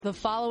The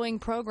following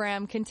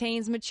program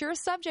contains mature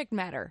subject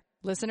matter.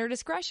 Listener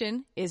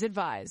discretion is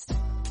advised.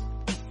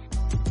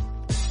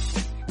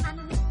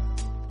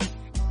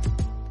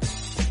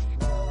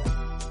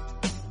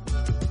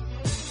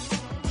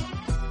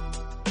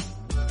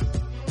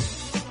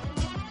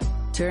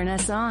 Turn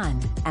us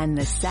on, and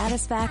the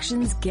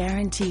satisfaction's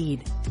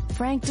guaranteed.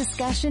 Frank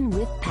discussion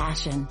with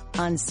passion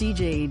on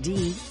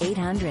CJAD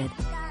 800.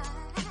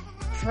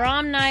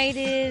 Prom night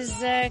is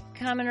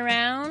coming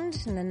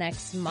around in the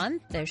next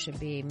month. There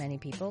should be many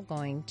people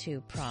going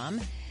to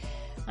prom.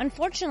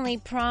 Unfortunately,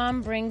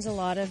 prom brings a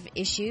lot of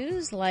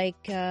issues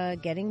like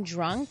getting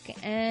drunk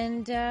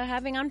and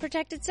having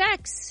unprotected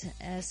sex.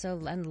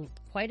 And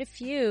quite a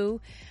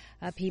few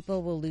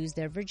people will lose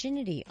their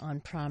virginity on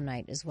prom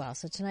night as well.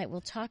 So tonight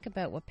we'll talk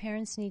about what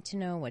parents need to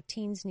know, what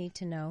teens need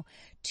to know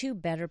to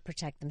better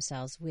protect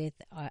themselves with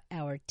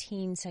our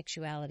teen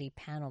sexuality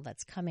panel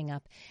that's coming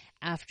up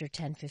after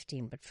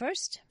 10:15. But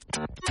first,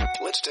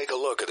 let's take a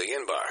look at the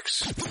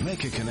inbox.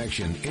 Make a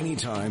connection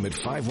anytime at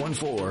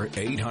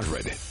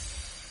 514-800.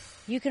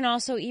 You can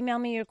also email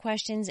me your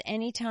questions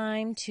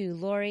anytime to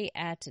Laurie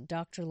at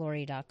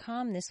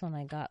drlaurie.com. This one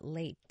I got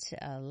late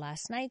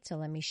last night, so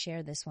let me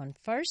share this one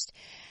first.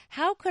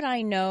 How could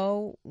I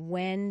know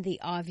when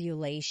the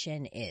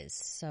ovulation is?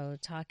 So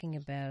talking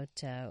about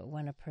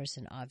when a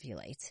person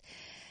ovulates.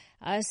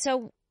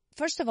 So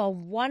first of all,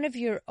 one of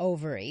your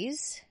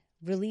ovaries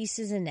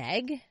releases an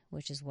egg,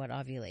 which is what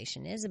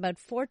ovulation is, about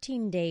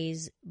 14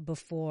 days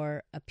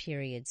before a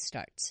period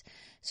starts.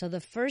 So the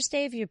first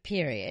day of your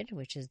period,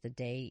 which is the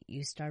day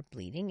you start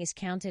bleeding, is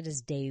counted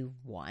as day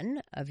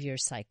 1 of your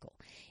cycle.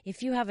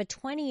 If you have a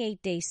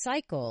 28-day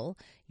cycle,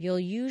 you'll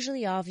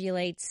usually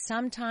ovulate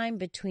sometime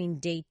between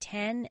day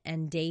 10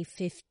 and day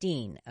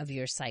 15 of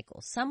your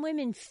cycle. Some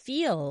women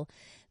feel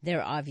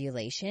their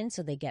ovulation,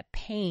 so they get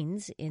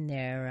pains in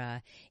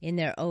their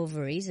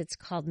ovaries. It's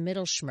called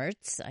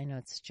Mittelschmerz. I know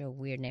it's such a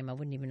weird name. I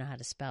wouldn't even know how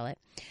to spell it.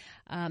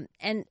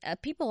 And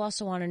people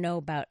also want to know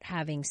about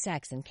having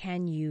sex and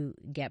can you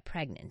get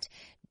pregnant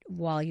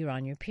while you're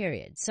on your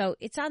period. So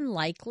it's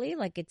unlikely,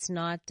 like it's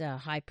not a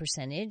high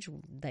percentage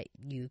that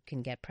you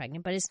can get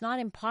pregnant, but it's not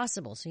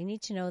impossible. So you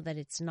need to know that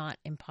it's not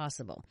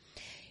impossible.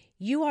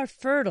 You are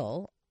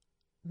fertile,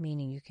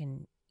 meaning you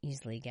can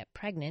easily get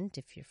pregnant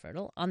if you're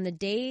fertile, on the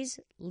days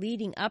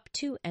leading up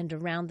to and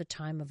around the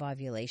time of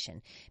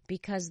ovulation,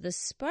 because the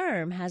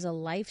sperm has a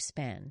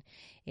lifespan.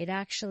 It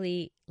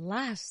actually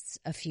lasts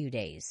a few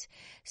days.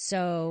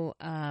 So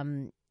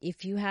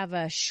if you have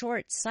a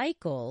short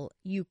cycle,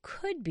 you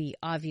could be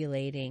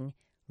ovulating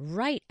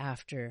right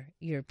after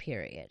your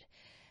period.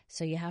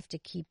 So you have to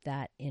keep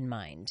that in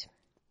mind.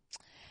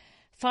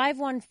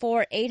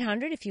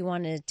 514-800 if you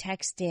want to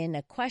text in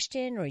a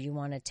question or you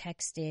want to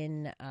text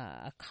in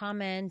a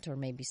comment or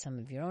maybe some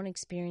of your own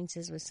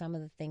experiences with some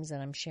of the things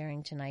that I'm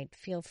sharing tonight.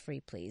 Feel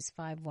free, please.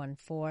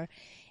 514-800.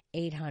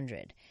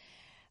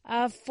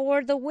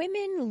 For the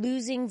women,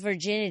 losing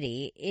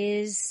virginity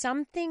is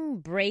something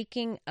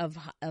breaking of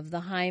the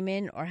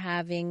hymen or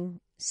having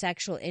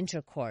sexual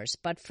intercourse.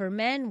 But for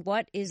men,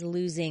 what is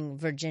losing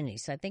virginity?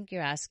 So I think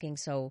you're asking,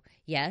 so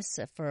yes,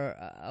 for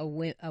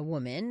a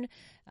woman,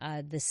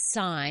 the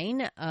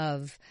sign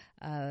of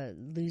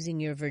losing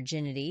your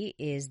virginity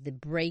is the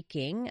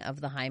breaking of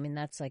the hymen.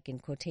 That's like in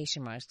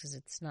quotation marks because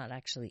it's not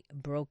actually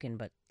broken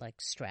but like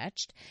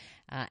stretched.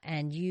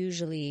 And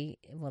usually,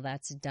 well,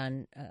 that's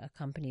done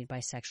accompanied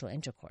by sexual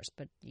intercourse.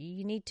 But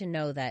you need to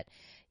know that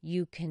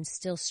you can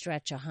still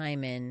stretch a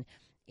hymen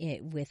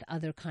with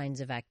other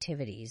kinds of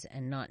activities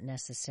and not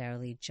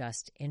necessarily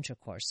just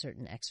intercourse,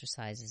 certain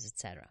exercises,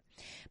 etc.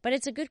 But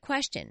it's a good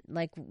question.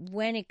 Like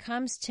when it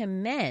comes to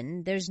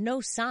men, there's no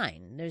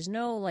sign. There's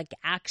no like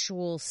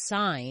actual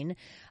sign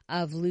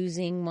of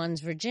losing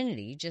one's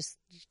virginity. You just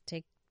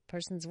take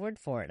person's word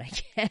for it, I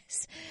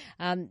guess.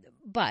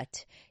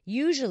 But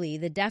usually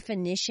the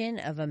definition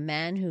of a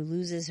man who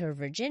loses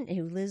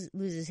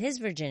loses his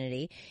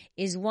virginity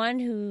is one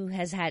who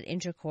has had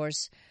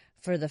intercourse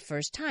for the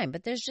first time,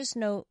 but there's just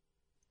no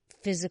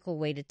physical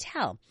way to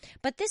tell.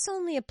 But this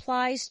only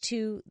applies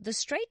to the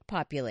straight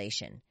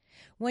population.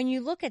 When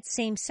you look at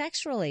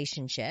same-sex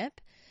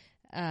relationship,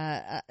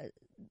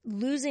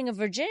 losing a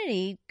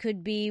virginity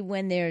could be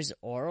when there's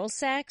oral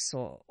sex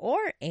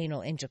or anal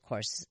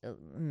intercourse.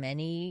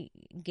 Many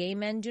gay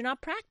men do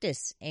not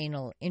practice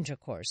anal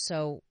intercourse.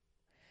 So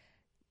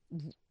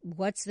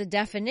what's the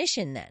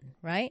definition then,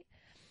 right?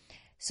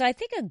 So I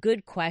think a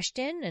good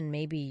question, and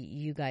maybe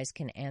you guys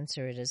can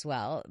answer it as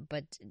well,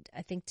 but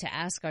I think to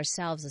ask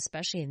ourselves,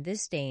 especially in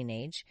this day and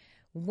age,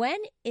 when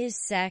is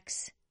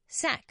sex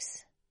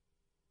sex?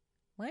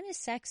 When is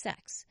sex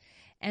sex?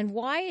 And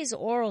why is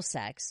oral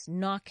sex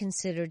not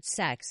considered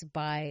sex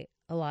by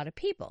a lot of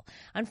people?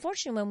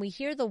 Unfortunately, when we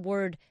hear the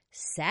word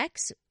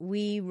sex,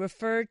 we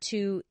refer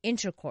to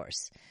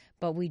intercourse,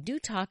 but we do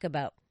talk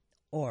about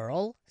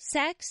oral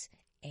sex,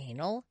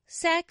 anal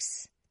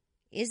sex.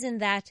 Isn't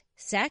that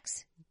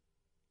sex?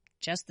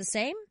 Just the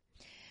same?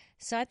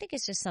 So I think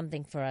it's just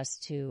something for us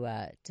to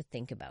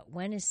think about.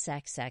 When is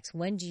sex sex?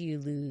 When do you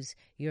lose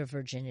your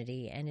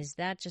virginity? And is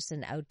that just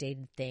an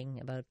outdated thing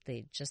about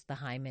just the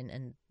hymen,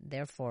 and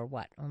therefore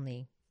what?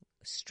 Only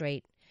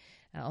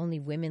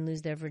women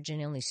lose their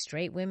virginity. Only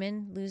straight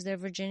women lose their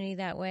virginity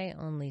that way.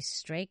 Only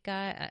straight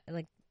guy.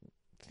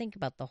 Think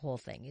about the whole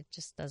thing. It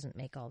just doesn't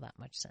make all that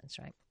much sense,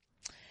 right?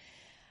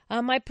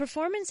 My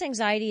performance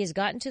anxiety has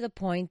gotten to the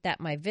point that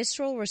my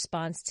visceral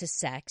response to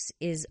sex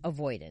is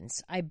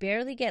avoidance. I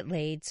barely get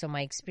laid, so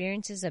my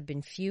experiences have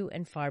been few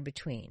and far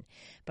between.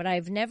 But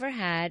I've never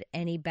had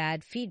any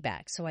bad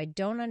feedback, so I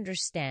don't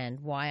understand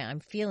why I'm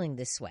feeling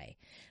this way.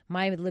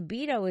 My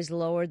libido is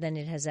lower than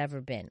it has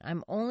ever been.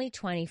 I'm only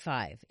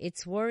 25.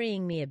 It's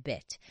worrying me a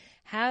bit.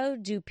 How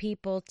do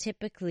people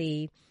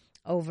typically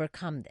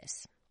overcome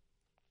this?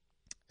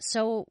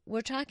 So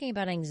we're talking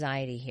about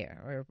anxiety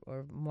here,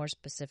 or more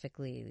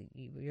specifically,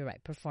 you're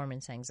right,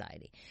 performance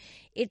anxiety.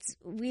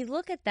 We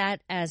look at that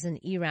as an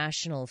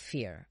irrational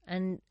fear.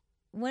 And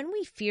when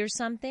we fear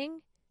something,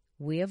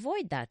 we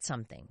avoid that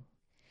something,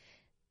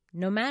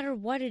 no matter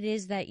what it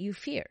is that you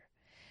fear.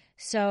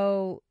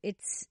 So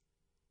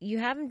you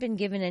haven't been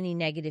given any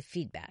negative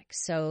feedback.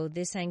 So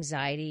this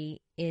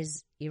anxiety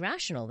is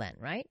irrational then,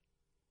 right?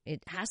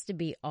 It has to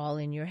be all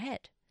in your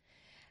head.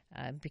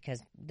 Because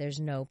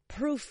there's no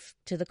proof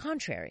to the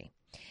contrary.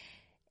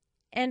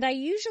 And I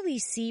usually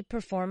see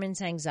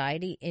performance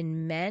anxiety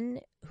in men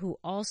who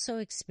also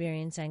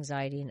experience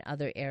anxiety in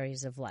other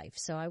areas of life.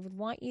 So I would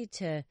want you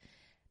to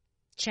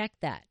check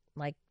that,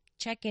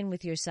 check in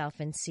with yourself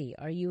and see,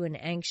 are you an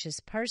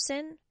anxious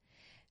person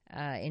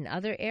in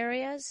other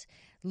areas?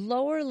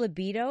 Lower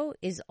libido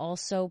is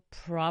also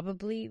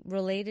probably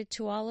related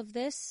to all of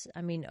this.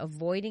 I mean,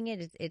 avoiding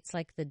it's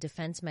like the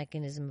defense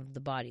mechanism of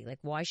the body. Like,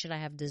 why should I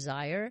have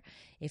desire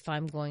if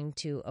I'm going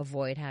to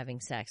avoid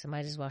having sex? I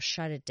might as well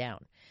shut it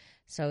down.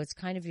 So it's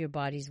kind of your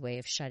body's way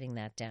of shutting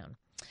that down.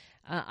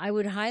 I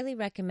would highly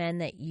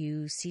recommend that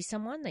you see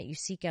someone, that you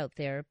seek out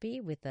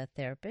therapy with a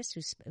therapist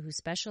who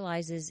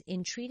specializes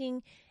in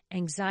treating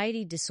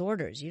anxiety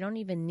disorders. You don't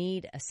even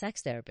need a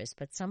sex therapist,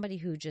 but somebody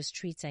who just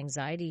treats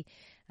anxiety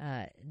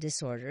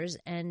disorders,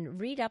 and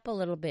read up a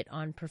little bit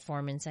on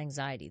performance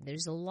anxiety.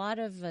 There's a lot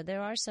of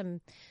there are some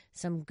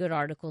good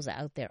articles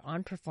out there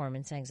on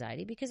performance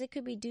anxiety, because it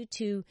could be due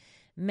to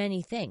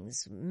many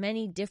things,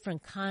 many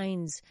different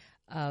kinds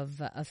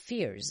of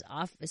fears.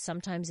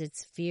 Sometimes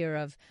it's fear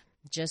of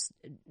just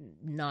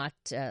not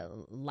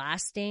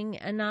lasting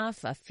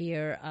enough, a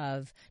fear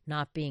of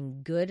not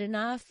being good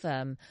enough,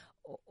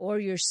 or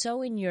you're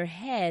so in your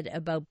head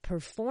about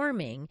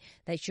performing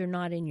that you're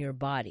not in your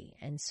body.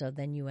 And so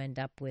then you end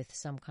up with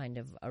some kind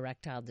of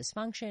erectile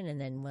dysfunction.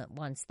 And then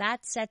once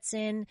that sets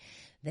in,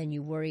 then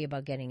you worry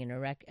about getting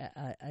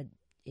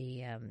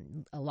a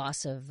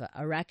loss of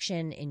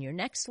erection in your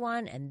next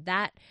one. And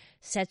that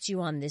sets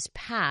you on this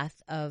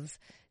path of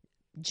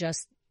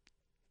just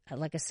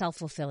like a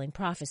self-fulfilling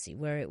prophecy,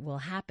 where it will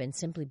happen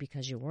simply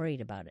because you're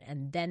worried about it.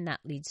 And then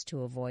that leads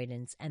to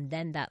avoidance, and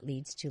then that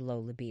leads to low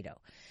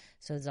libido.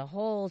 So there's a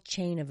whole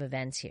chain of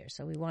events here.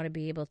 So we want to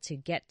be able to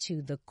get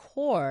to the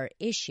core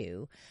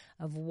issue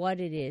of what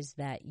it is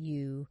that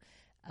you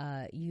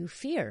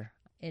fear.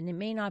 And it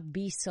may not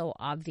be so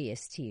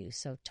obvious to you.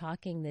 So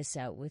talking this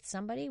out with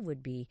somebody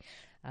would be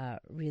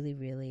really,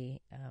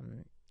 really,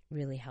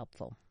 really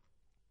helpful.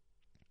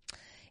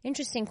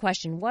 Interesting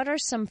question. What are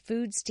some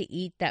foods to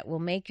eat that will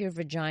make your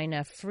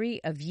vagina free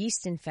of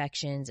yeast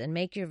infections and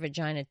make your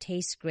vagina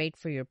taste great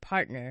for your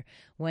partner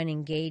when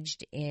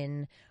engaged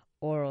in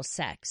oral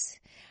sex?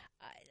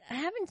 I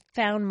haven't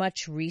found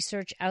much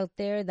research out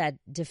there that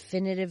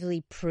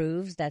definitively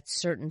proves that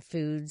certain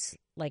foods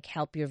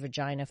help your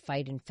vagina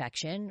fight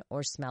infection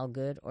or smell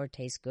good or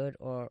taste good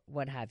or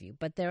what have you.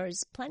 But there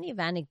is plenty of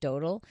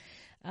anecdotal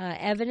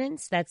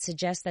evidence that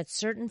suggests that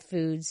certain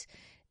foods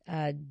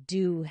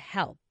do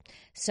help.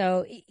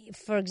 So,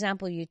 for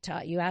example, you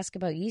ask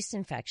about yeast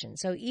infection.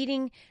 So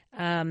eating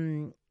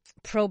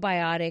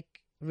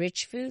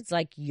probiotic-rich foods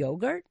like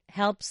yogurt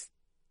helps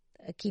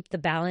keep the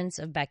balance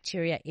of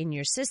bacteria in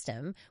your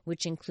system,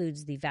 which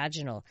includes the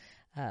vaginal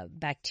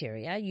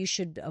bacteria. You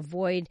should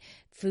avoid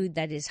food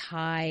that is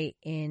high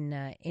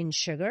in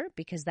sugar,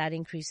 because that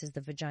increases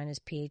the vagina's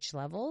pH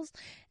levels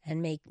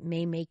and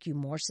may make you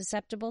more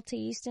susceptible to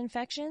yeast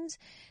infections.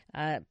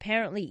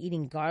 Apparently,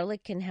 eating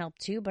garlic can help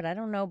too, but I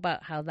don't know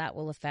about how that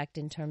will affect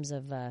in terms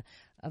of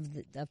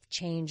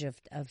change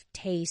of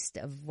taste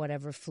of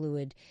whatever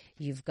fluid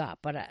you've got.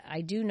 But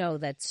I do know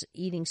that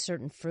eating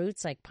certain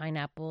fruits like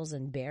pineapples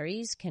and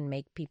berries can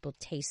make people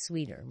taste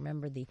sweeter.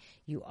 Remember the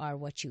 "you are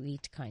what you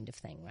eat" kind of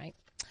thing, right?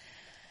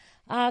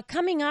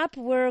 Coming up,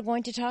 we're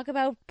going to talk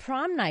about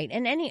prom night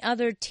and any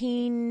other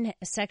teen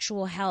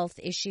sexual health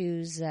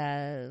issues.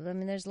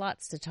 There's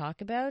lots to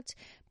talk about,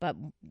 but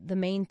the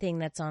main thing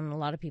that's on a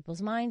lot of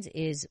people's minds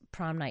is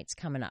prom night's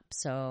coming up.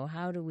 So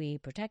how do we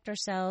protect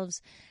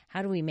ourselves?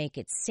 How do we make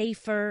it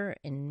safer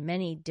in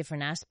many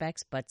different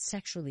aspects, but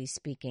sexually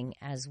speaking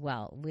as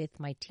well, with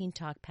my Teen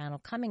Talk panel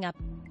coming up.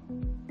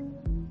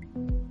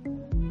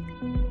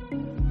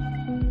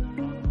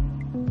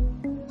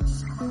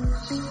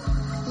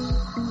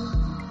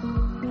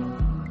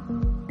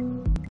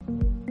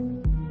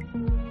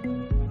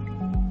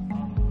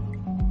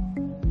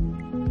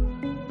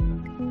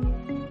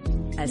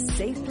 a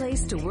safe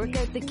place to work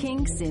out the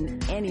kinks in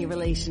any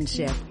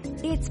relationship.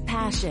 It's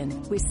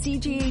Passion with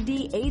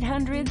CJAD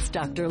 800's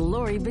Dr.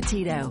 Laurie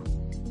Betito.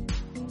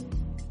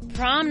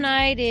 Prom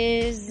night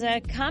is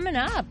coming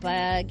up.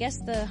 I guess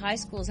the high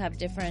schools have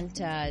different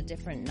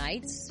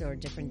nights or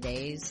different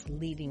days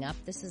leading up.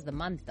 This is the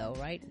month, though,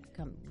 right?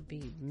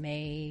 Be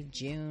May,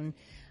 June,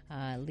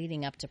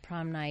 leading up to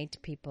prom night.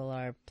 People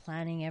are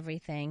planning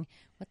everything.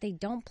 What they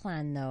don't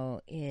plan,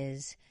 though,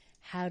 is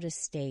how to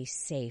stay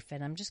safe.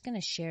 And I'm just going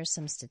to share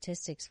some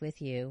statistics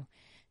with you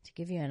to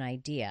give you an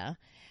idea.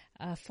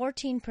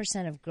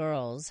 14% of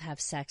girls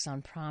have sex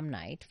on prom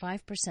night.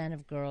 5%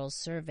 of girls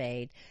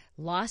surveyed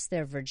lost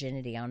their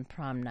virginity on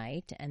prom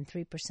night, and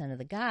 3% of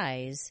the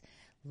guys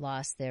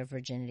lost their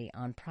virginity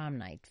on prom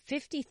night.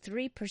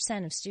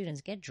 53% of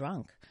students get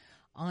drunk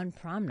on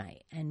prom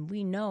night. And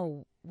we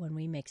know when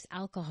we mix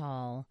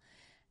alcohol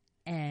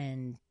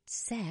and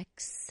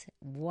sex,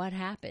 what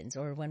happens?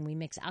 Or when we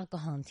mix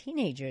alcohol and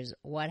teenagers,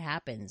 what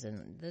happens?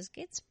 And this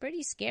gets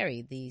pretty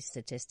scary, these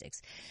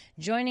statistics.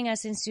 Joining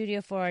us in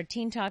studio for our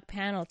Teen Talk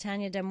panel,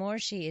 Tanya Damour.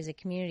 She is a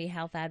community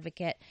health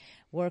advocate,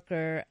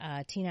 worker,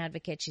 teen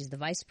advocate. She's the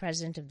vice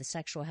president of the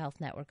Sexual Health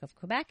Network of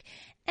Quebec.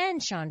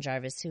 And Sean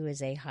Jarvis, who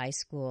is a high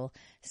school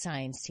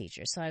science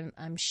teacher. So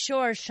I'm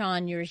sure,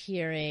 Sean, you're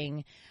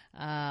hearing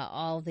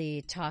all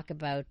the talk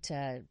about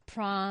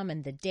prom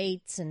and the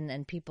dates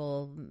and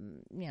people,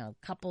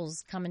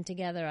 couples coming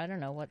together. I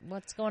don't know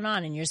what's going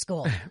on in your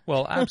school.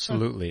 Well,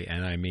 absolutely.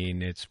 And I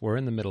mean, we're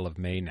in the middle of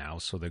May now,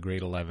 so the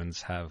grade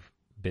 11s have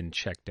been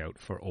checked out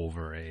for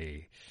over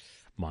a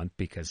month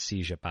because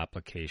CEGEP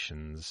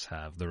applications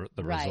have the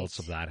Right. results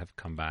of that have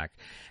come back.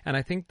 And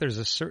I think there's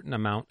a certain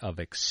amount of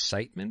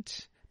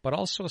excitement, but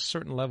also a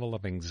certain level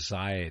of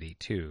anxiety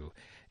too,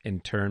 in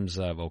terms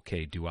of,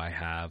 okay, do I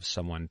have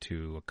someone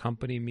to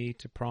accompany me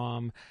to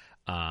prom?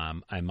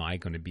 Am I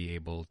going to be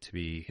able to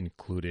be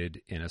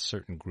included in a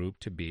certain group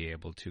to be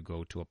able to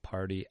go to a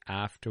party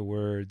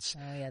afterwards?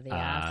 Oh, yeah, the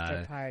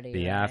after party.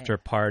 The right. after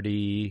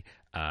party.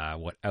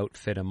 What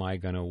outfit am I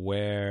going to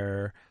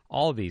wear?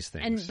 All these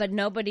things. But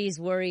nobody's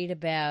worried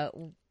about,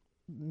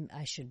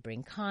 I should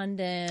bring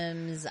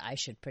condoms, I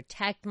should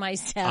protect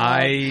myself.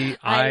 Right?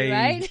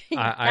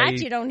 That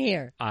you don't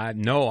hear.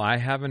 No, I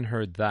haven't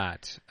heard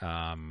that.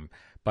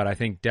 But I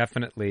think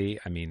definitely,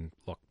 I mean,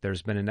 look,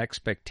 there's been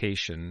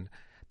expectations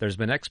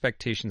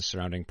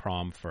surrounding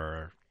prom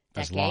for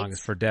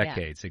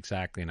decades,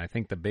 exactly. And I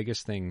think the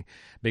biggest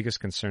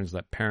concerns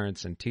that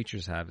parents and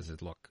teachers have is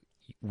that, look,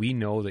 we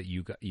know that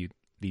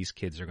these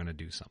kids are going to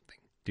do something,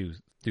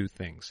 do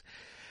things,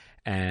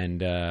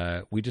 and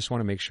we just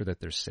want to make sure that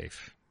they're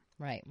safe.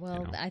 Right.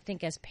 Well, I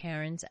think as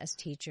parents, as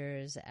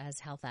teachers, as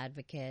health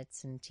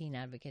advocates and teen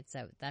advocates,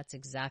 that's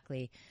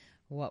exactly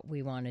what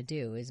we want to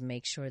do, is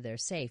make sure they're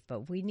safe.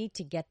 But we need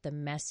to get the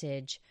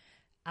message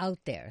out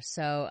there.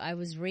 So I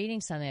was reading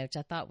something which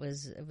I thought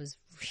was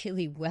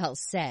really well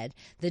said.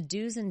 The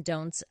do's and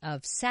don'ts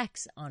of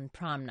sex on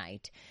prom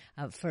night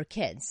for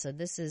kids. So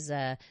this is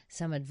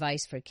some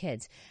advice for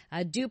kids.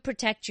 Do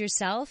protect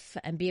yourself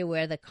and be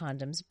aware that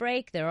condoms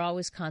break. There are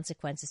always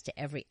consequences to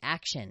every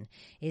action.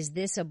 Is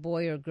this a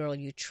boy or girl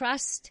you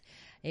trust?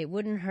 It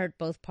wouldn't hurt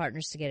both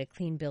partners to get a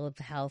clean bill of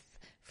health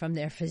from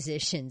their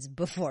physicians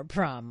before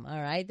prom.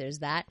 All right, there's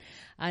that.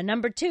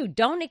 Number 2,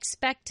 don't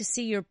expect to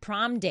see your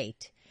prom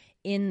date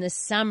in the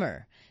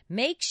summer.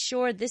 Make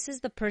sure this is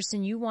the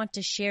person you want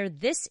to share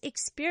this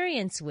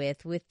experience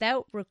with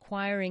without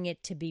requiring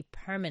it to be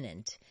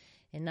permanent.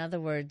 In other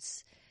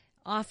words,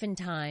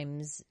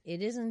 oftentimes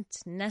it isn't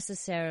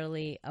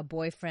necessarily a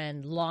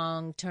boyfriend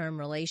long-term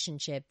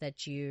relationship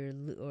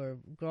or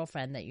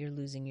girlfriend that you're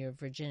losing your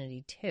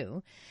virginity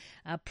to.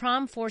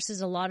 Prom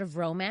forces a lot of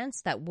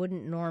romance that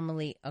wouldn't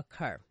normally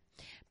occur.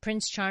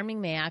 Prince Charming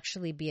may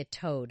actually be a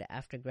toad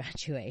after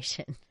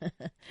graduation.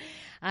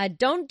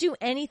 Don't do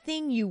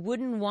anything you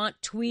wouldn't want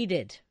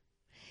tweeted.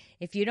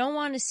 If you don't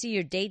want to see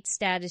your date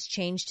status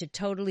change to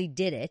totally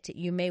did it,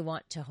 you may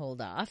want to hold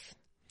off.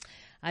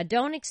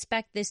 Don't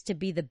expect this to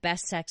be the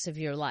best sex of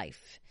your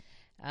life.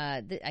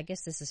 I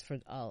guess this is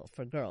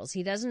for girls.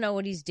 He doesn't know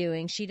what he's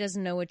doing. She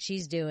doesn't know what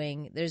she's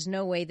doing. There's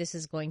no way this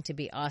is going to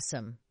be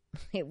awesome.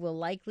 It will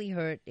likely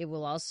hurt. It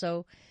will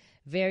also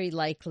very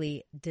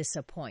likely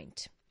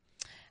disappoint.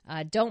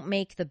 Don't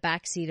make the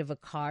backseat of a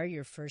car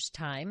your first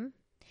time.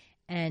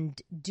 And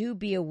do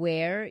be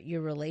aware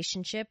your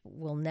relationship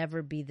will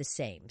never be the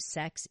same.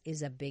 Sex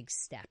is a big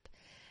step.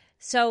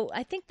 So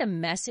I think the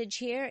message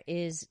here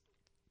is,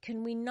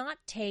 can we not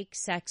take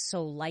sex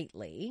so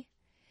lightly?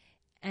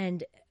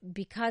 And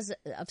because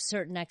of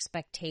certain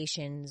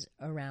expectations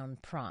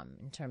around prom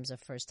in terms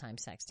of first-time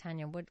sex.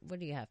 Tanya, what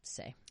do you have to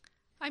say?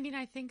 I mean,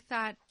 I think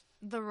that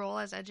the role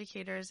as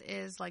educators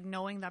is, like,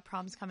 knowing that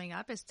prom's coming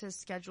up is to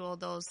schedule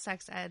those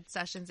sex ed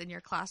sessions in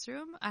your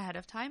classroom ahead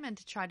of time and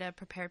to try to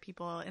prepare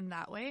people in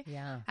that way.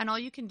 Yeah. And all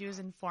you can do is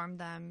inform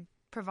them,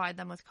 provide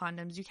them with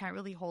condoms. You can't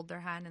really hold their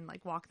hand and,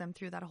 like, walk them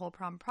through that whole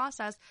prom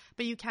process,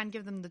 but you can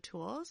give them the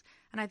tools.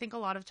 And I think a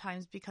lot of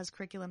times, because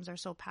curriculums are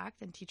so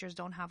packed and teachers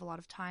don't have a lot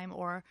of time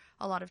or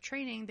a lot of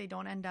training, they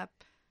don't end up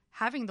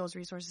having those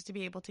resources to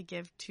be able to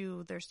give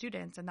to their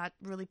students, and that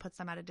really puts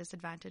them at a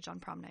disadvantage on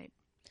prom night.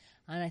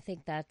 And I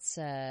think that's,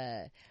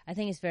 I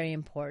think it's very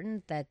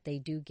important that they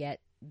do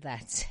get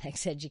that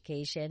sex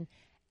education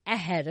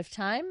ahead of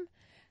time.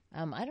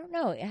 I don't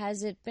know.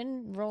 Has it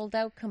been rolled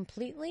out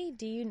completely?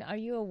 Are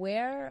you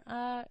aware,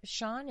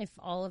 Sean, if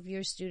all of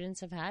your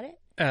students have had it?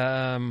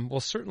 Well,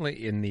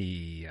 certainly in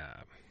the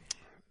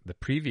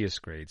previous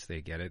grades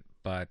they get it,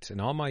 but in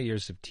all my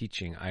years of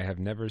teaching, I have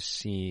never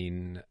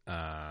seen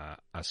a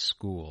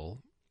school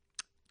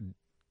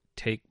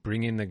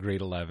bring in the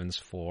grade 11s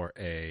for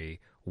a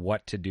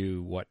what to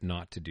do, what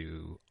not to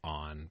do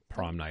on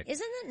prom night.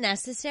 Isn't it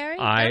necessary?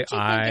 Don't you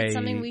think it's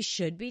something we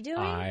should be doing?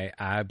 I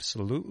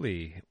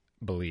absolutely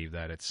believe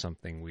that it's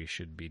something we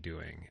should be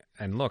doing.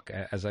 And look,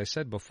 as I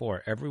said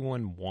before,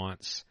 everyone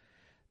wants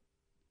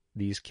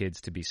these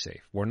kids to be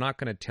safe. We're not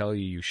going to tell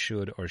you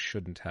should or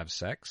shouldn't have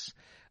sex.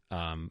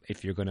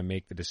 If you're going to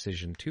make the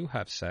decision to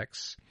have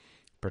sex,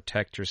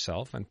 protect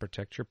yourself and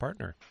protect your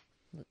partner.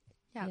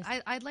 Yeah,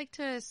 yes. I'd like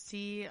to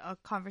see a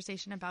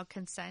conversation about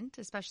consent,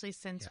 especially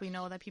since we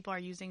know that people are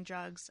using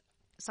drugs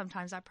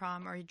sometimes at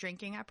prom or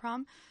drinking at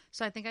prom.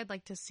 So I think I'd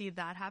like to see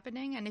that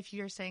happening. And if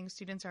you're saying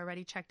students are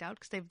already checked out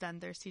because they've done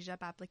their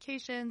CEGEP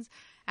applications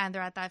and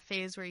they're at that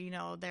phase where,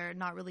 they're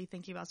not really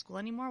thinking about school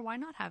anymore, why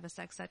not have a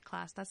sex ed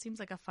class? That seems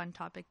like a fun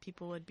topic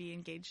people would be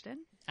engaged in.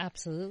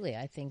 Absolutely.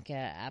 I think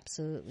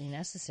absolutely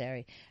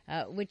necessary,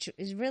 which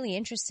is really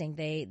interesting.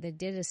 They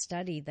did a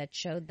study that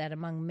showed that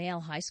among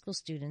male high school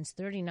students,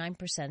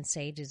 39%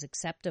 say it is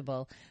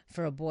acceptable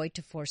for a boy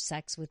to force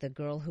sex with a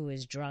girl who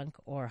is drunk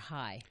or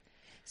high.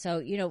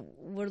 So,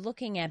 we're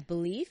looking at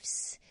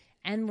beliefs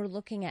and we're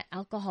looking at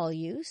alcohol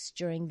use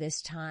during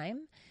this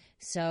time.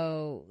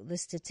 So the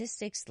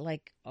statistics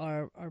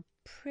are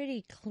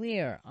pretty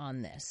clear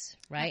on this,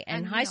 right?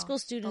 And high school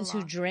students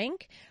who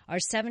drink are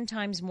 7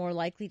 times more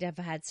likely to have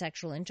had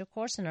sexual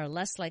intercourse and are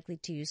less likely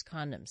to use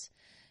condoms.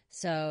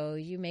 So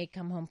you may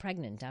come home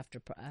pregnant after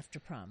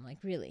prom,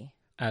 really.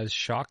 As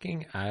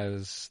shocking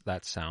as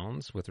that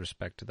sounds with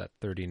respect to that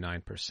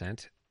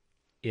 39%,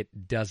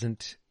 it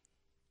doesn't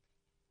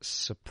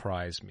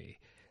surprise me.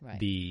 Right.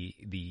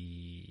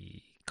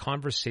 The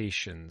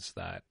conversations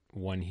that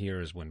one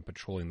hears when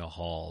patrolling the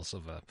halls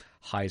of a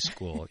high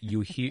school,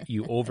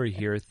 you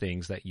overhear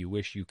things that you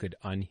wish you could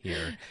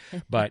unhear,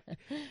 but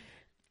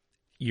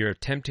your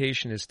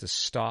temptation is to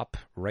stop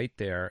right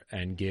there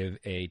and give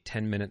a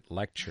 10-minute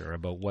lecture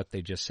about what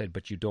they just said,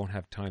 but you don't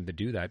have time to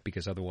do that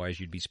because otherwise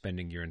you'd be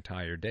spending your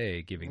entire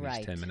day giving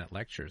these 10-minute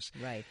lectures.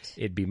 Right.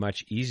 It'd be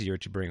much easier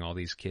to bring all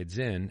these kids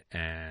in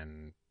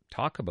and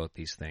talk about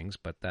these things,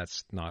 but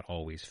that's not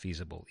always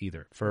feasible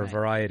either for a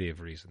variety of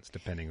reasons,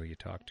 depending who you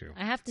talk to.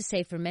 I have to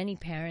say, for many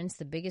parents,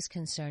 the biggest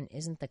concern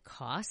isn't the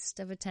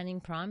cost of attending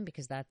prom,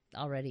 because that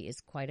already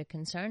is quite a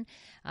concern,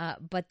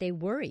 but they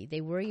worry.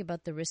 They worry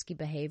about the risky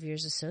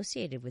behaviors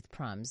associated with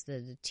proms,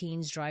 the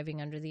teens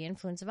driving under the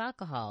influence of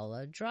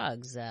alcohol,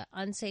 drugs,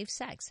 unsafe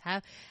sex,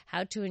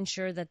 how to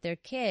ensure that their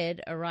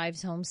kid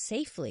arrives home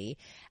safely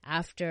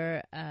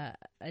after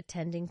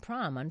attending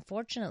prom.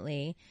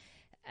 Unfortunately,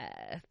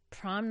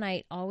 prom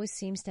night always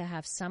seems to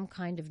have some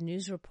kind of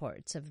news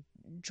reports of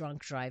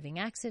drunk driving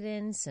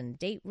accidents and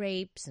date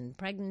rapes and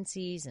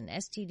pregnancies and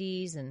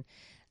STDs, and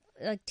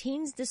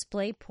teens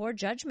display poor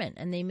judgment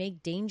and they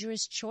make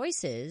dangerous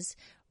choices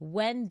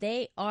when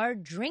they are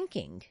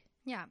drinking.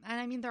 Yeah,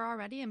 and they're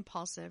already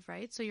impulsive,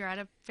 right? So you're at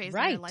a phase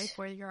in your life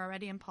where you're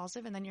already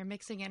impulsive, and then you're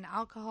mixing in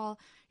alcohol,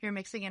 you're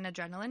mixing in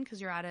adrenaline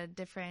because you're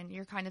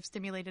you're kind of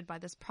stimulated by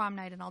this prom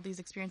night and all these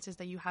experiences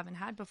that you haven't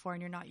had before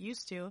and you're not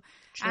used to.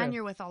 True. And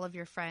you're with all of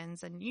your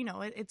friends, and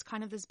it's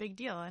kind of this big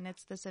deal, and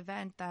it's this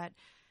event that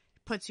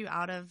puts you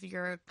out of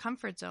your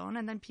comfort zone,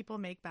 and then people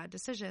make bad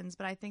decisions.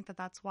 But I think that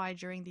that's why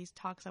during these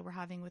talks that we're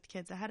having with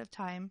kids ahead of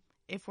time,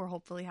 if we're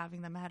hopefully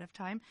having them ahead of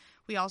time,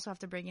 we also have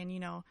to bring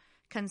in,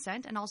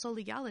 consent and also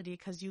legality,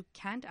 because you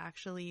can't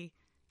actually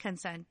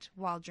consent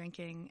while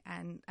drinking,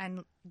 and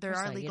there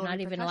are legal You're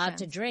not even allowed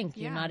to drink.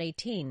 Yeah. You're not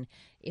 18.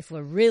 If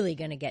we're really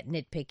going to get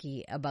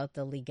nitpicky about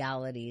the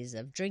legalities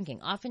of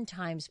drinking,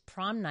 oftentimes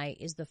prom night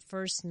is the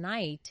first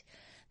night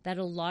that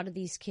a lot of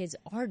these kids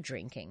are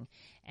drinking,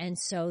 and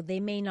so they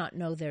may not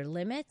know their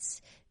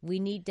limits.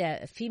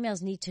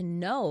 Females need to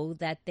know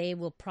that they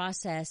will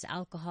process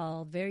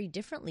alcohol very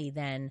differently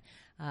than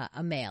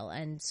a male,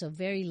 and so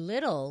very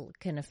little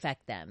can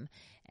affect them.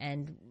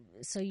 And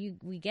so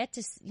we get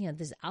to,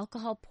 there's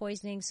alcohol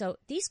poisoning. So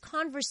these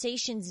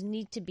conversations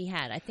need to be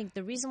had. I think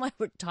the reason why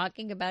we're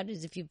talking about it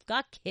is if you've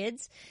got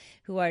kids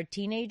who are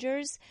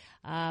teenagers,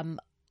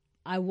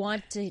 I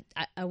want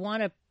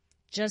to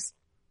just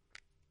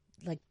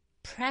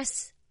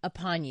press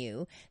upon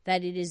you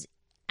that it is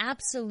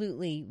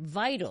absolutely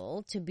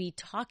vital to be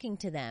talking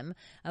to them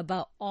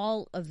about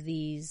all of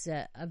these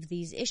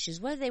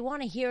issues, whether they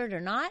want to hear it or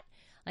not.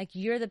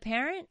 You're the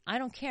parent, I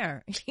don't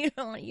care.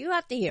 You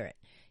have to hear it.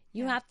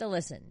 You have to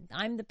listen.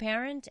 I'm the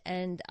parent,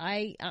 and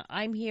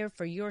I'm here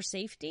for your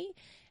safety,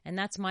 and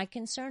that's my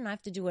concern. I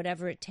have to do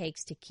whatever it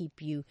takes to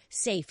keep you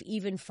safe,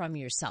 even from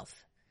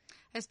yourself.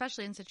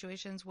 especially in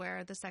situations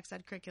where the sex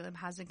ed curriculum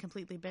hasn't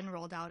completely been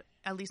rolled out,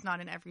 at least not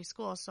in every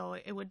school. So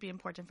it would be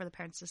important for the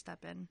parents to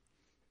step in.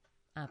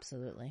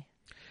 Absolutely.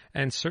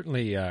 And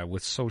certainly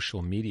with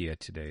social media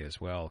today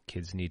as well,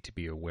 kids need to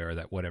be aware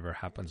that whatever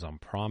happens on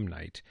prom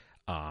night,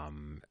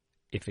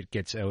 if it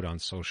gets out on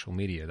social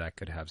media, that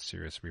could have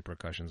serious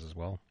repercussions as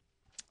well.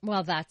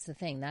 Well, that's the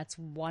thing. That's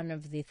one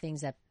of the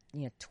things that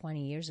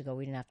 20 years ago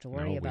we didn't have to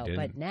worry about.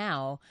 But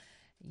now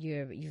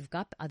you've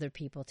got other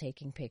people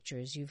taking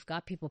pictures. You've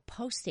got people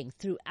posting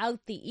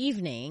throughout the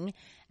evening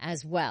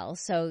as well.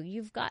 So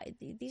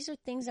these are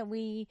things that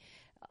we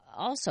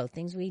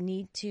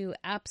need to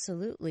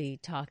absolutely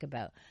talk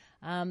about.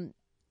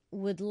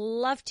 Would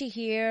love to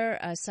hear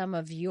some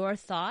of your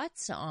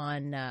thoughts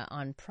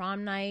on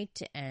prom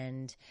night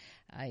and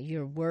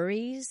your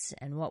worries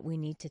and what we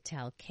need to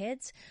tell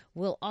kids.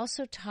 We'll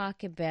also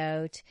talk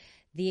about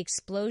the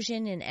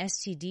explosion in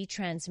STD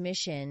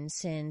transmission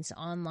since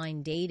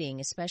online dating,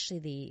 especially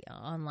the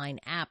online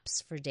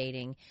apps for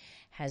dating,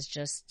 has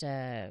just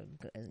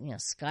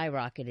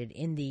skyrocketed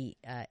in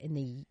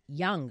the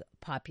young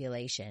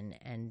population,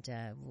 and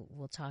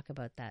we'll talk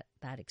about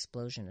that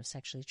explosion of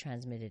sexually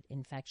transmitted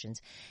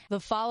infections. The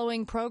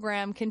following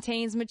program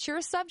contains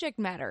mature subject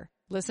matter.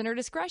 Listener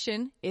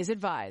discretion is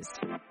advised.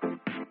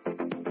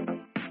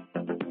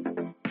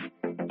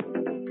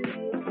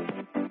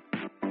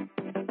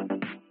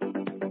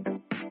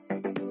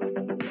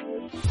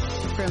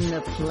 From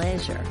the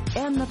pleasure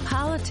and the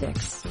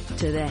politics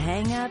to the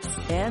hang-ups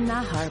and the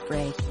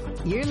heartbreak,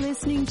 you're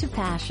listening to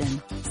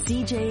Passion,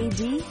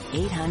 CJAD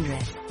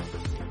 800.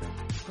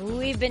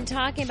 We've been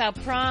talking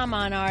about prom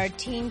on our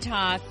Teen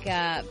Talk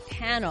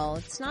panel.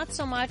 It's not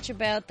so much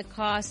about the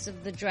cost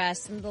of the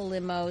dress and the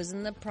limos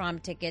and the prom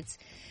tickets.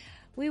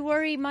 We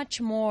worry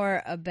much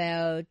more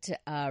about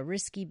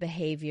risky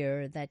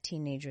behavior that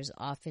teenagers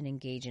often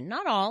engage in.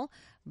 Not all,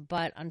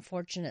 but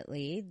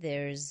unfortunately,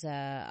 there's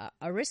a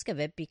risk of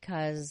it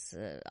because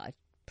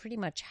pretty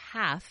much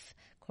half,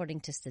 according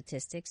to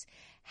statistics,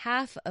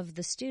 half of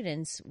the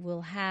students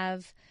will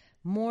have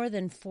more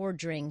than 4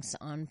 drinks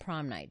on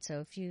prom night. So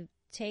if you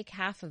take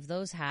half of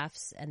those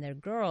halves and they're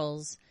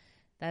girls,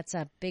 that's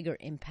a bigger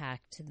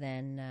impact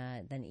than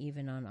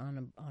even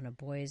on a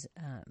boy's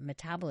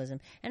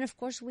metabolism. And of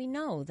course, we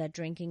know that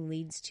drinking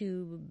leads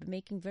to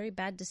making very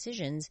bad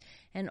decisions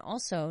and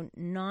also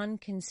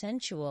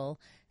non-consensual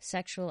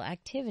sexual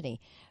activity.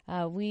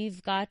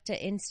 We've got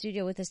in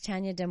studio with us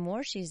Tanya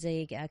Damour. She's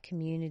a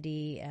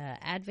community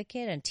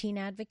advocate and teen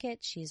advocate.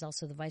 She's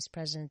also the vice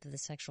president of the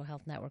Sexual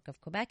Health Network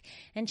of Quebec.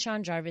 And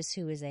Sean Jarvis,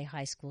 who is a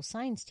high school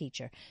science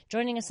teacher.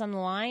 Joining us on the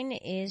line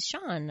is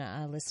Sean,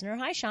 a listener.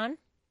 Hi, Sean.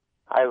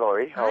 Hi,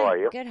 Laurie. How are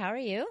you? Good. How are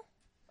you?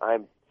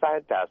 I'm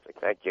fantastic.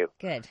 Thank you.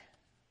 Good.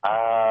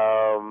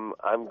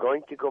 I'm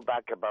going to go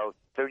back about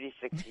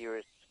 36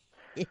 years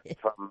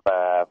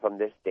from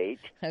this date.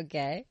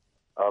 Okay.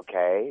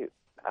 Okay.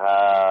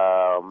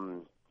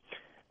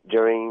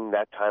 During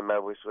that time, I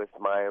was with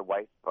my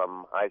wife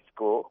from high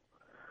school,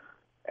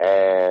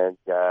 and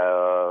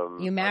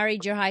you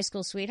married your high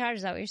school sweetheart.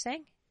 Is that what you're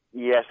saying?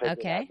 Yes, I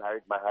okay. did. I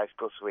married my high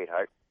school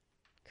sweetheart.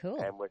 Cool.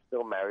 And we're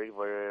still married.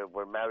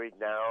 We're married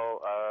now.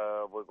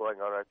 We're going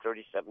on our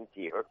 37th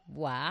year.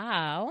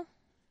 Wow.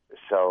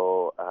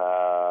 So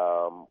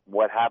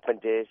what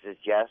happened is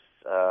yes,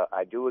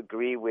 I do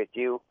agree with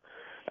you.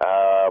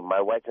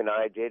 My wife and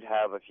I did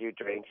have a few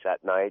drinks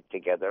that night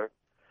together,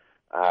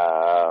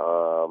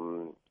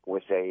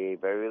 with a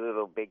very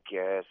little big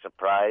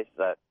surprise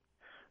that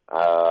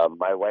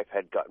my wife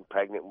had gotten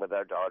pregnant with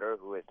our daughter,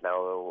 who is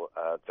now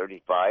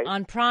 35.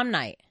 On prom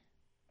night.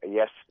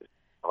 Yes.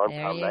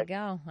 There you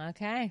go.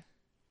 Okay.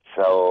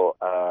 So,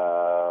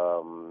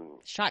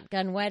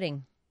 shotgun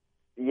wedding.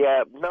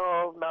 Yeah,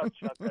 no, not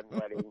shotgun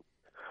wedding.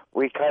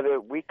 We kind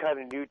of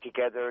knew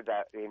together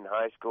that in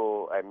high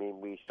school. I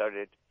mean,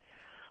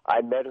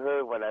 I met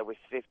her when I was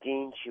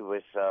 15. She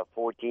was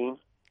 14.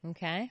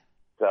 Okay.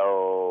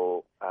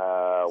 So,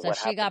 so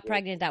she got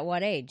pregnant at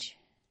what age?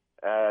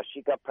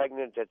 She got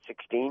pregnant at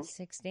 16.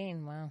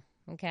 16. Wow.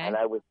 Okay. And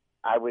I was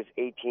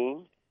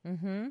 18.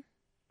 Mm-hmm.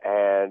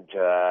 And,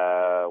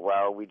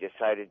 we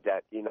decided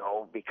that,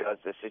 because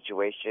the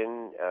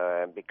situation,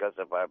 and because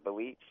of our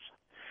beliefs,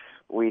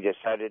 we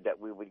decided that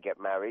we would get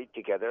married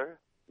together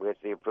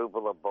with the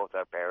approval of both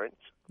our parents.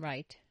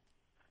 Right.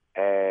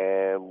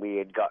 And we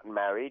had gotten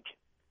married.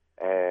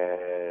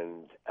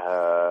 And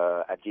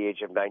at the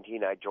age of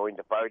 19, I joined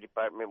the fire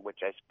department,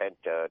 which I spent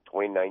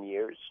 29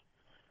 years.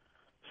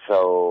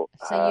 So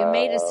you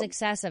made a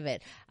success of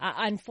it.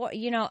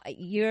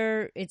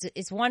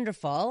 It's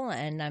wonderful,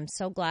 and I'm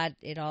so glad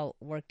it all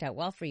worked out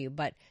well for you.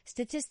 But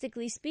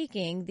statistically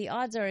speaking, the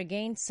odds are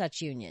against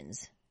such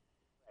unions,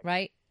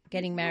 right?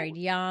 Getting married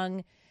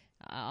young,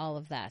 all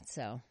of that.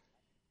 So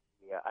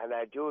yeah, and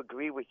I do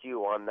agree with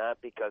you on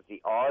that because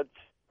the odds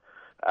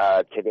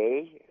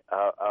today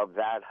of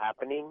that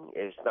happening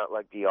is not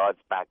like the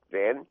odds back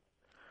then.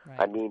 Right.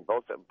 I mean,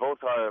 both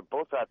our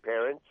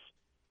parents,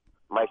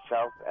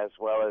 myself as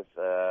well as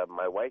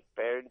my wife's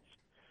parents,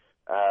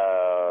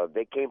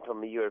 They came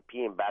from a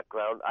European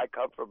background. I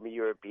come from a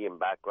European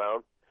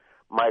background.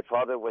 My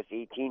father was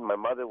 18. My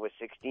mother was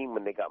 16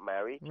 when they got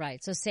married.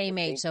 Right. So same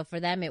age. So for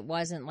them, it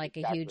wasn't like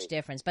a huge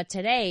difference. But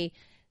today,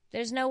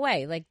 there's no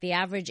way. Like the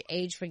average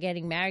age for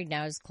getting married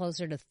now is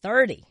closer to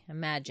 30,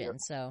 imagine.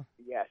 So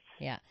yes.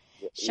 Yeah.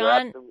 You're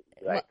Sean, right.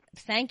 well,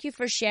 thank you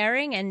for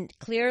sharing. And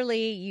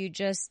clearly you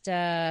just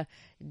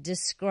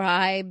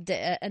described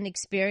an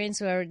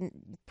experience where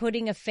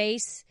putting a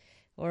face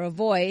or a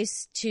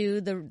voice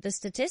to the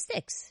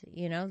statistics,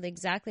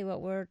 exactly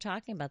what we're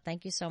talking about.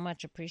 Thank you so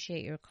much.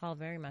 Appreciate your call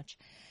very much.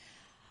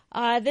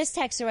 This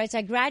texter writes,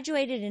 I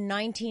graduated in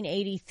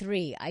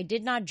 1983. I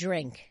did not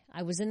drink.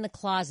 I was in the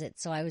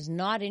closet, so I was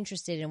not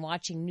interested in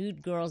watching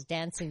nude girls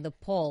dancing the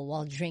pole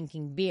while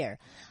drinking beer.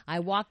 I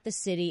walked the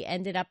city,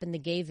 ended up in the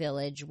gay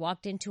village,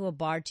 walked into a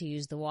bar to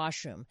use the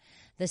washroom.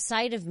 The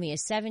sight of me, a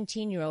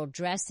 17-year-old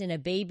dressed in a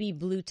baby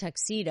blue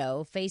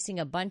tuxedo, facing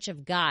a bunch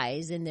of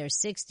guys in their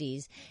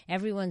 60s,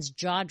 everyone's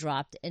jaw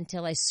dropped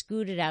until I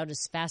scooted out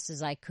as fast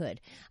as I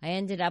could. I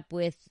ended up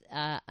with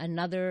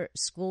another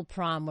school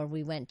prom where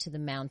we went to the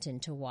mountain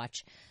to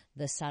watch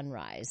the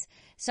sunrise.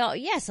 So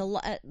yes, a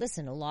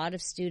lot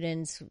of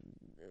students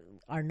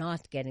are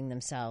not getting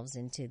themselves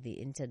into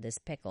this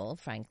pickle,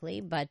 frankly,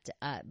 but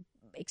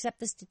except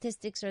the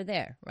statistics are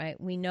there,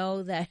 right? We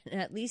know that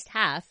at least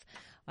half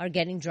are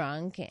getting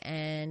drunk,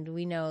 and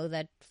we know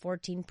that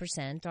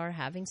 14% are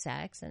having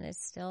sex, and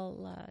it's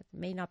still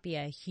may not be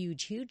a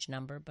huge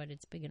number, but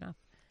it's big enough.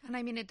 And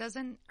I mean, it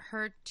doesn't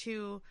hurt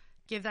to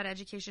give that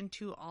education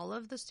to all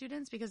of the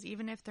students, because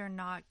even if they're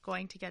not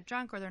going to get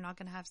drunk or they're not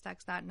going to have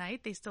sex that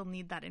night, they still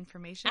need that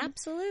information.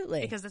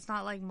 Absolutely. Because it's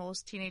not like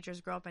most teenagers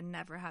grow up and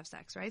never have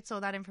sex, right? So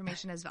that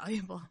information is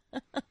valuable.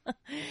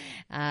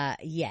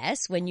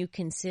 Yes, when you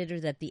consider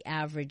that the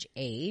average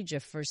age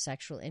of first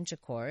sexual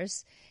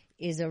intercourse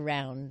is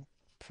around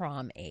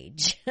prom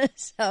age.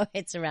 So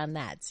it's around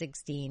that,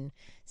 16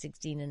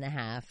 and a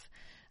half.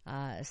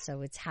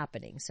 So it's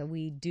happening. So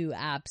we do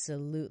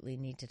absolutely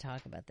need to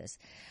talk about this.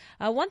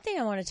 One thing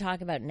I want to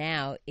talk about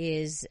now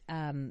is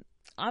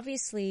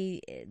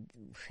obviously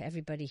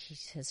everybody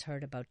has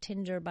heard about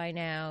Tinder by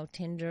now.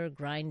 Tinder,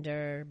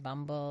 Grindr,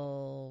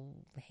 Bumble,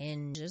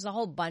 Hinge. There's a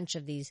whole bunch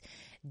of these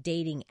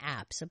dating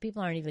apps. So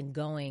people aren't even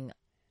going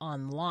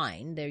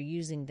online. They're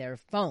using their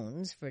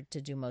phones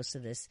to do most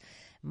of this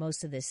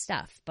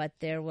stuff. But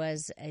there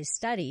was a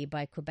study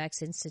by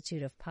Quebec's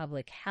Institute of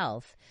Public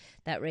Health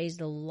that raised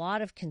a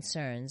lot of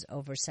concerns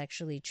over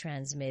sexually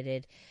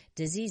transmitted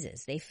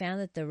diseases. They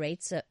found that the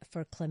rates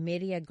for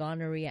chlamydia,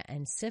 gonorrhea,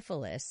 and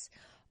syphilis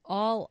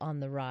all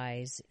on the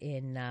rise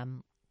in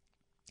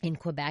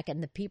Quebec,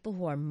 and the people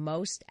who are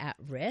most at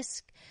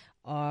risk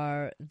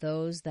are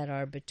those that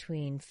are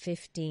between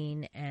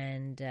 15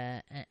 and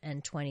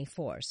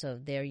 24. So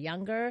they're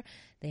younger,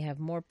 they have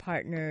more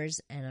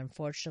partners, and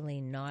unfortunately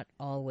not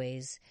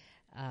always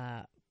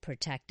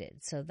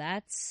protected. So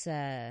that's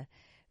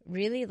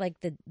really like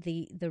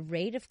the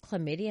rate of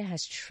chlamydia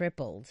has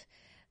tripled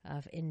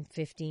in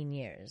 15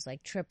 years,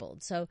 like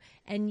tripled. So,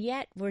 and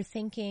yet we're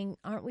thinking,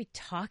 aren't we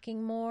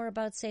talking more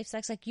about safe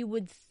sex? Like you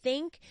would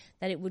think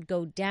that it would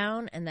go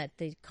down and that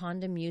the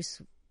condom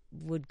use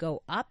would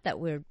go up,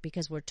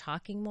 because we're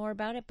talking more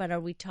about it, but are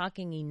we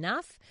talking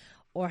enough,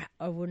 or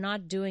we're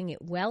not doing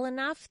it well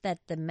enough that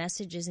the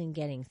message isn't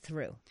getting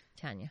through?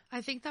 Tanya?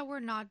 I think that we're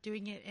not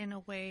doing it in a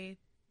way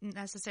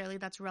necessarily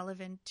that's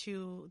relevant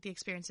to the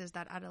experiences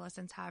that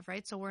adolescents have,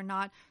 right? So we're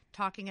not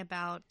talking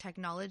about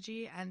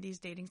technology and these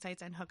dating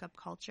sites and hookup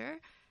culture,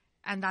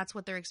 and that's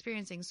what they're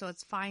experiencing. So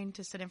it's fine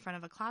to sit in front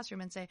of a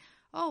classroom and say,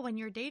 oh, when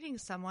you're dating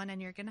someone and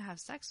you're going to have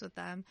sex with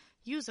them,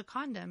 use a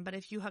condom. But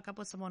if you hook up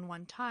with someone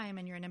one time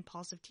and you're an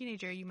impulsive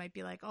teenager, you might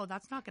be like, oh,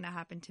 that's not going to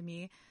happen to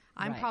me.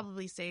 I'm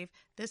probably safe.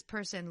 This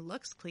person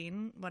looks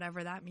clean,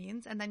 whatever that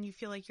means. And then you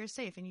feel like you're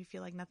safe and you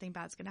feel like nothing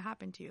bad's going to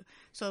happen to you.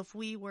 So if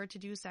we were to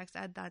do sex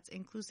ed that's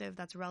inclusive,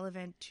 that's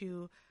relevant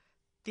to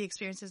the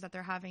experiences that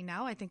they're having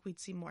now, I think we'd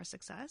see more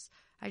success.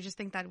 I just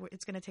think that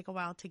it's going to take a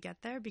while to get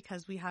there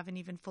because we haven't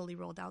even fully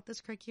rolled out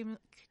this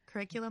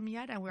curriculum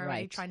yet, and we're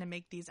already trying to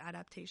make these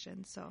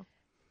adaptations. So,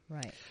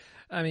 right.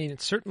 I mean,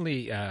 it's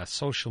certainly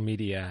social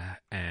media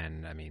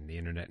and, I mean, the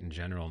internet in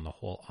general and the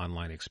whole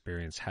online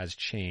experience has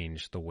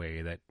changed the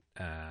way that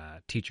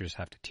teachers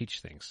have to teach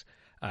things,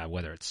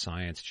 whether it's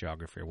science,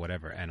 geography, or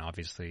whatever. And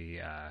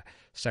obviously,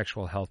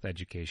 sexual health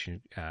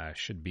education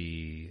should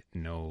be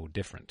no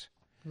different.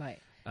 Right.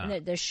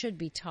 And there should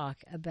be talk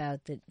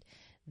about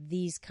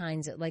these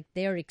kinds of, like,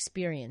 their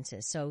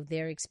experiences. So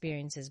their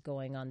experiences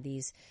going on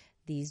these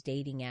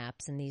dating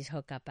apps and these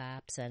hookup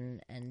apps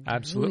and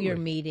Absolutely. Who you're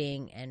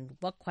meeting and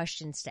what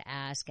questions to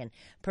ask, and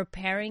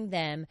preparing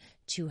them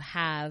to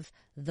have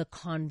the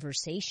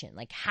conversation.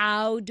 Like,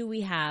 how do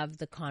we have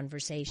the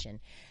conversation?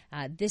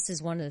 this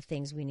is one of the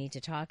things we need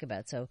to talk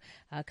about. So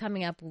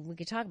coming up, we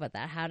could talk about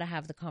that, how to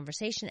have the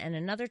conversation. And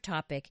another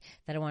topic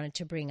that I wanted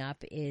to bring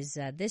up is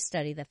this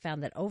study that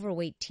found that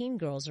overweight teen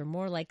girls are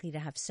more likely to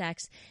have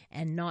sex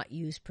and not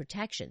use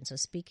protection. So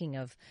speaking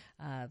of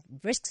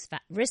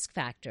risk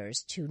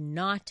factors to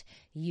not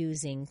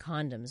using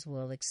condoms,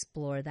 we'll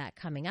explore that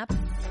coming up.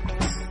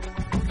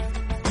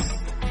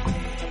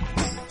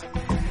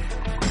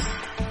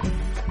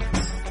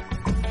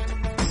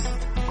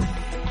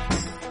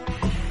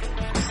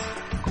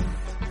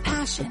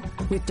 Passion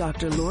with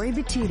Dr. Laurie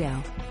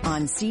Betito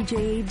on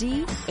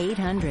CJAD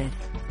 800.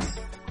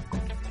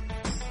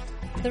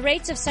 The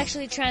rates of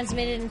sexually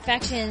transmitted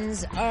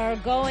infections are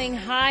going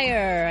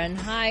higher and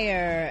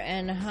higher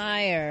and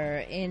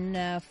higher. In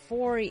a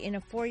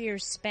 4-year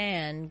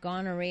span,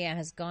 gonorrhea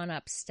has gone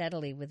up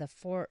steadily with a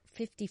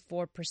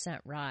 54%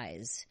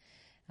 rise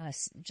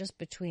just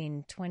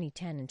between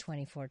 2010 and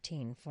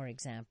 2014, for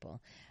example.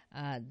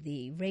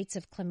 The rates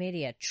of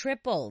chlamydia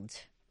tripled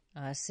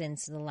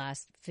since the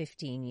last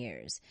 15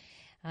 years.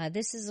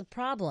 This is a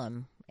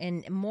problem,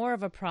 and more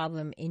of a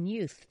problem in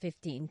youth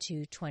 15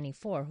 to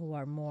 24 who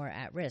are more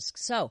at risk.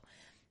 So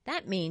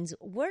that means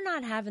we're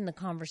not having the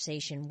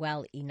conversation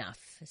well enough.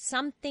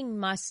 Something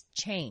must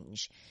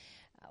change.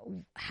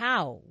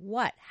 How?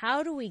 What?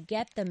 How do we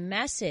get the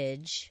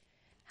message?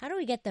 How do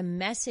we get the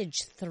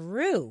message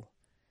through?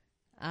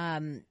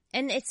 And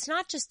it's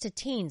not just to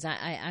teens.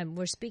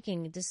 We're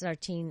speaking. This is our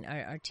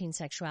teen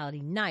sexuality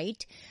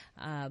night.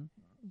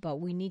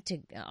 But we need to,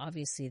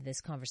 obviously this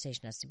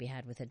conversation has to be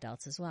had with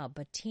adults as well,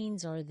 but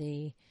teens are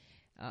the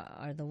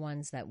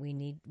ones that we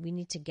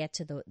need to get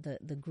to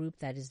the group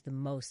that is the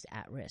most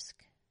at risk.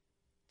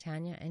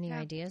 Tanya, any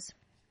ideas?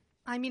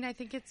 I mean, I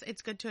think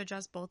it's good to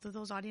address both of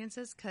those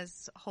audiences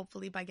because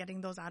hopefully by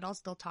getting those adults,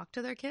 they'll talk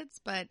to their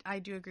kids. But I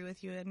do agree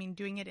with you. I mean,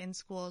 doing it in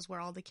schools where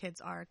all the kids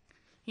are,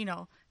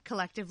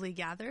 collectively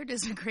gathered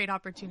is a great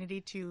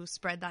opportunity to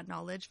spread that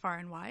knowledge far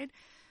and wide.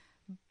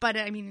 But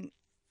I mean,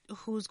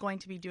 who's going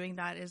to be doing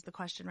that is the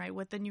question, right?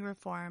 With the new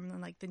reform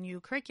and like the new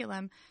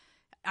curriculum,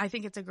 I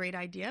think it's a great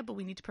idea, but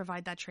we need to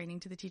provide that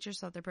training to the teachers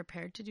so that they're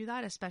prepared to do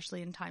that,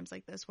 especially in times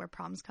like this where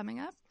prom's coming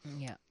up.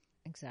 Yeah,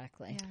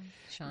 exactly. Yeah.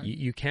 Sean?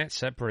 You can't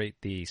separate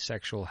the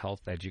sexual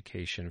health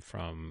education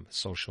from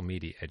social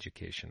media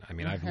education. I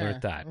mean, I've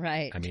learned that.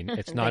 Right. I mean,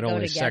 it's not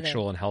only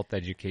sexual and health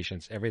education,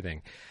 it's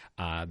everything.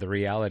 The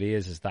reality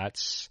is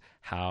that's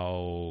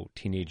how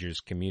teenagers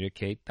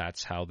communicate.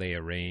 That's how they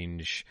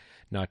arrange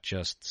not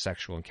just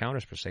sexual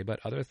encounters per se, but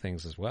other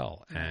things as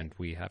well. Right. And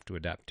we have to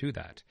adapt to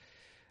that.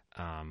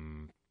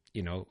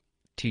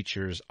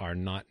 Teachers are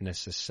not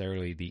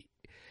necessarily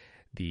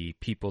the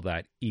people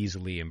that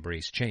easily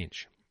embrace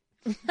change.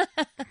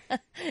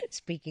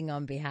 Speaking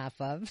on behalf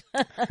of.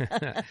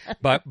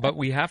 but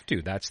we have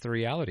to. That's the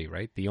reality,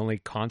 right? The only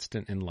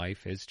constant in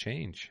life is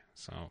change.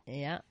 So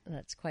yeah,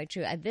 that's quite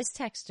true. This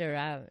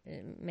texter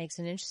makes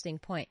an interesting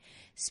point.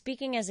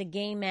 Speaking as a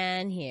gay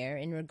man here,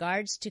 in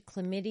regards to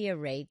chlamydia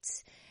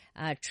rates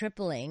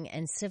tripling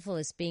and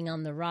syphilis being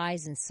on the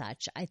rise and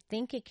such, I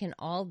think it can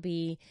all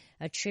be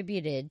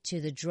attributed to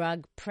the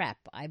drug PrEP.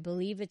 I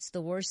believe it's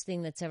the worst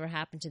thing that's ever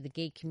happened to the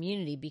gay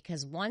community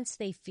because once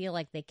they feel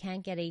like they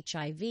can't get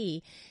HIV,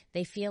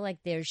 they feel like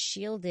they're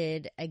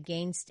shielded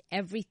against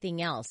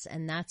everything else,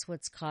 and that's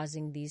what's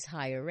causing these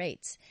higher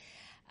rates.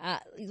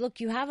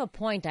 Look, you have a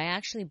point. I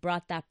actually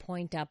brought that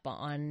point up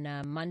on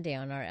Monday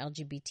on our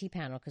LGBT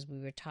panel because we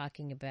were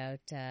talking about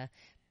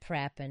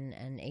PrEP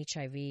and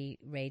HIV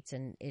rates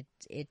and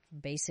it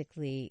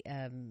basically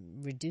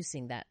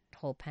reducing that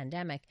whole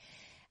pandemic.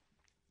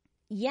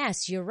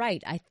 Yes, you're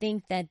right. I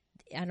think that,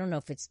 I don't know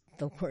if it's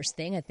the worst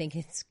thing. I think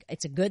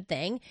it's a good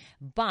thing,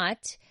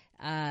 but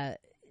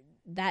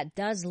that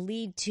does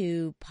lead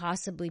to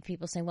possibly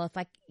people saying, well,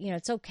 if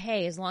it's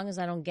okay as long as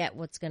I don't get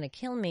what's going to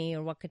kill me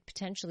or what could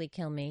potentially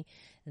kill me,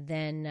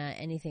 then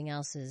anything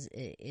else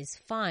is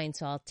fine.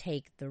 So I'll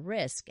take the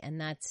risk,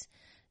 and that's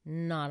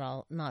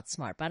not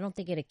smart. But I don't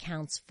think it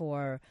accounts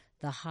for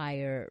the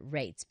higher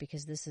rates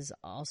because this is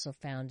also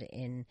found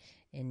in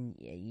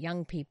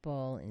young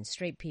people, in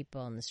straight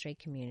people, in the straight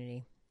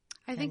community.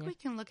 I think we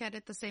can look at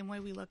it the same way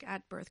we look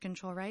at birth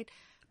control, right?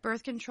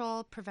 Birth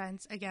control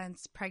prevents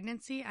against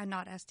pregnancy and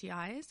not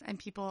STIs. And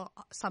people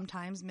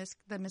sometimes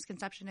the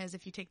misconception is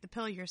if you take the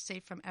pill, you're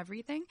safe from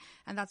everything.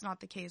 And that's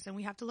not the case. And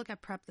we have to look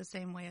at PrEP the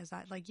same way as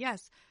that. Like,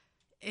 yes,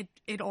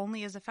 it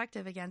only is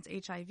effective against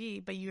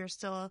HIV, but you're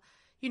still,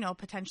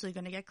 potentially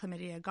going to get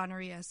chlamydia,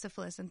 gonorrhea,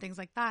 syphilis, and things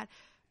like that.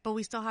 But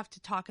we still have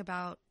to talk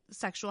about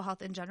sexual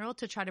health in general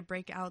to try to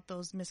break out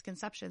those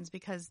misconceptions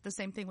because the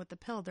same thing with the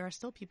pill, there are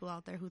still people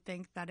out there who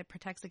think that it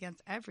protects against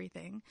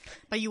everything.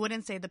 But you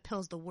wouldn't say the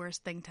pill's the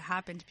worst thing to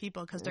happen to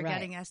people because they're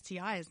getting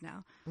STIs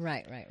now.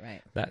 Right.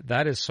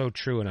 That is so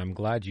true, and I'm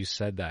glad you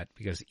said that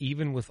because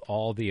even with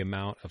all the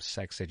amount of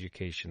sex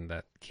education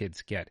that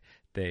kids get,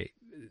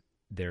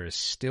 there is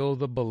still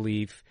the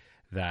belief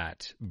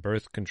that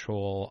birth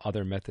control,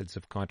 other methods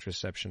of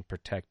contraception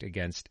protect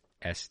against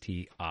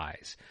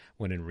STIs,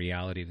 when in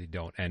reality they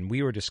don't. And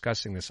we were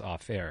discussing this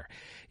off air.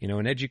 You know,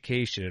 in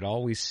education, it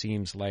always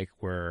seems like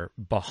we're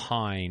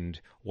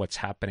behind what's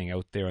happening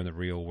out there in the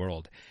real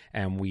world.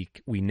 And we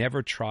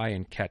never try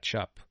and catch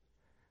up.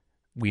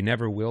 We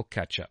never will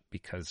catch up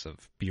because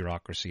of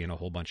bureaucracy and a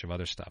whole bunch of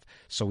other stuff.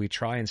 So we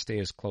try and stay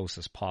as close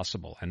as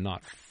possible and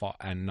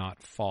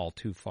not fall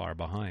too far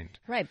behind.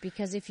 Right,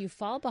 because if you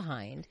fall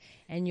behind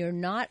and you're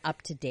not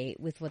up to date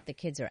with what the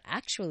kids are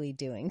actually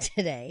doing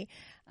today,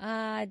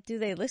 do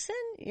they listen?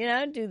 You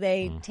know, do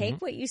they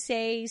take what you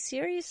say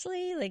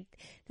seriously? Like,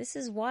 this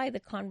is why the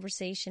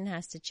conversation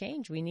has to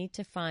change. We need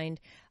to find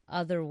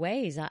other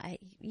ways.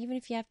 Even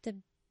if you have to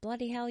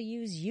bloody hell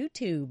use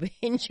YouTube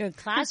in your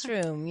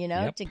classroom, you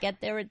know, to get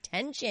their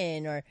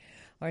attention or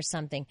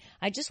something.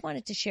 I just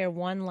wanted to share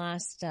one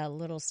last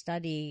little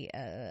study,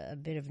 a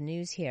bit of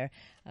news here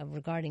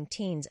regarding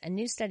teens. A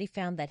new study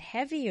found that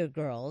heavier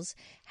girls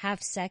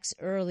have sex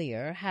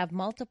earlier, have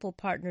multiple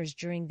partners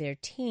during their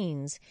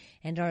teens,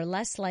 and are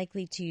less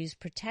likely to use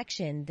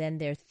protection than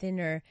their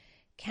thinner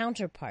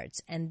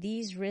counterparts. And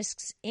these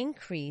risks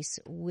increase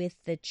with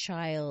the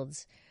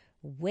child's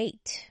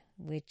weight,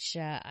 which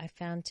I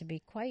found to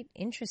be quite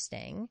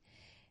interesting.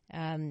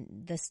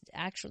 The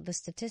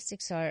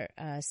statistics are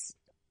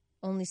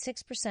only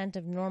 6%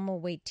 of normal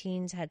weight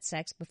teens had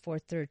sex before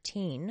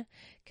 13,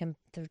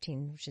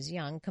 which is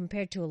young,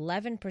 compared to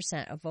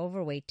 11% of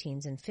overweight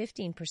teens and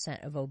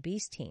 15% of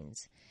obese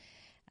teens.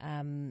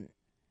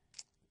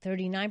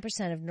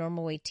 39% of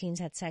normal weight teens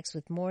had sex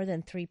with more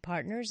than 3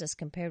 partners, as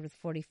compared with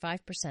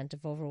 45%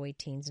 of overweight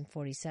teens and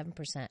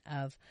 47%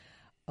 of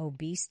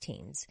obese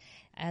teens.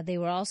 They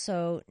were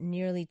also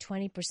nearly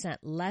 20%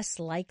 less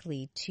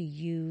likely to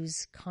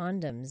use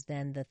condoms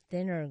than the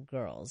thinner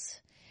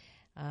girls,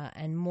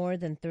 and more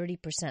than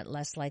 30%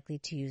 less likely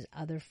to use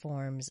other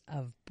forms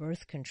of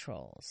birth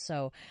control.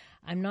 So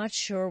I'm not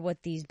sure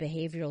what these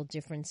behavioral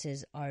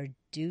differences are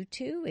due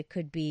to. It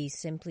could be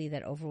simply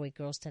that overweight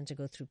girls tend to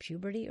go through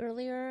puberty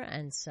earlier,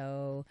 and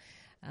so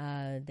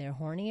they're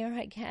hornier,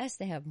 I guess.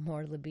 They have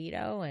more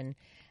libido, and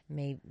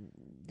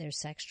their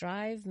sex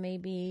drive may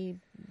be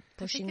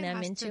pushing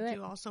them into it. It has to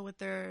do also with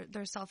their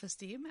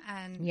self-esteem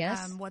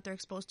and what they're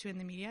exposed to in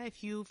the media.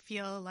 If you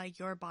feel like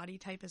your body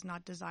type is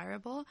not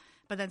desirable,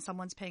 but then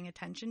someone's paying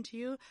attention to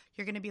you,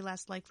 you're going to be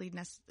less likely.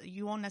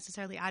 You won't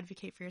necessarily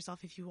advocate for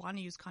yourself if you want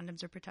to use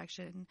condoms or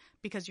protection,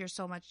 because you're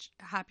so much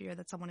happier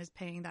that someone is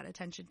paying that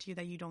attention to you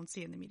that you don't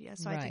see in the media.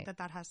 So I think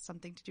that has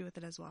something to do with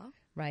it as well.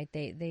 Right.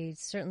 They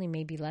certainly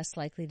may be less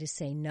likely to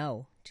say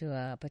no to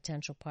a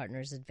potential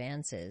partner's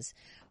advances,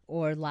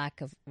 or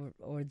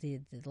the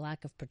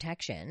lack of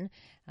protection,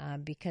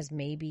 because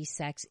maybe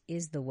sex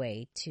is the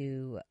way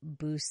to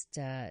boost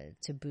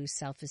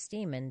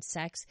self-esteem. And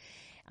sex,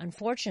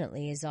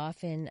 unfortunately, is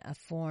often a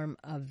form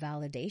of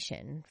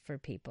validation for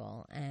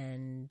people,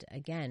 and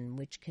again,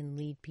 which can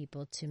lead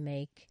people to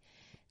make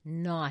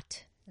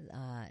not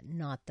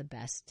the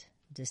best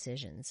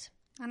decisions.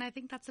 And I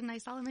think that's a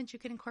nice element you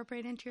can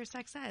incorporate into your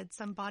sex ed,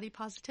 some body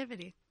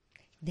positivity.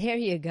 There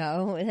you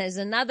go. There's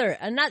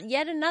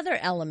yet another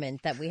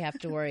element that we have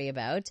to worry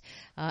about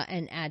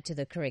and add to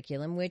the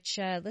curriculum, which,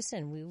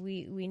 listen,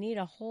 we need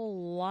a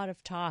whole lot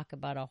of talk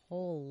about a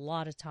whole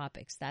lot of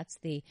topics. That's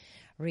the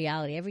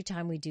reality. Every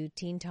time we do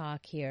Teen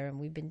Talk here, and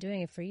we've been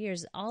doing it for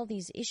years, all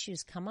these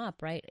issues come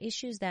up, right?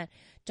 Issues that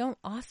don't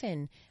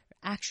often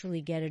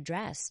actually get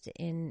addressed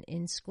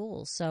in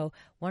schools. So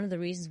one of the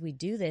reasons we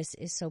do this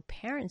is so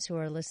parents who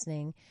are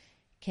listening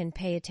can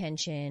pay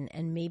attention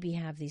and maybe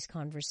have these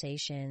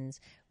conversations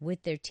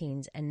with their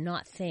teens and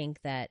not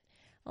think that,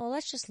 oh,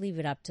 let's just leave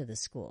it up to the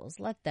schools.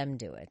 Let them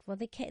do it. Well,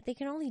 they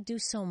can only do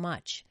so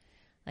much.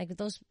 Like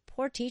those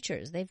poor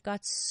teachers, they've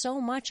got so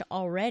much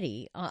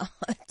already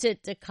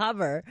to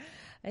cover.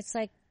 It's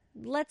like,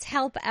 let's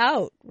help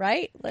out,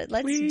 right?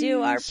 Let's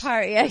do our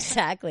part. Yeah,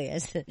 exactly.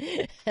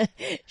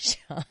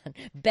 Sean,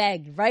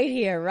 beg right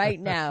here, right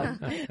now.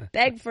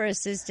 Beg for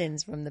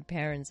assistance from the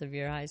parents of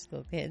your high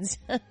school kids.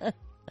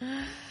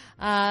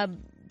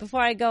 Before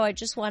I go, I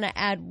just want to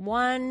add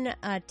one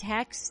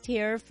text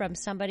here from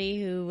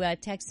somebody who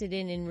texted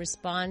in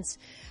response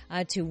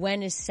to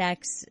when is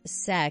sex,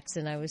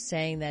 and I was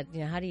saying that, you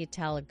know, how do you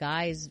tell a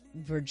guy's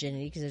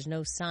virginity, because there's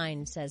no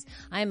sign. It says,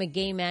 I am a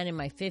gay man in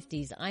my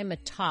 50s. I'm a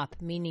top,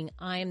 meaning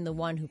I am the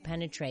one who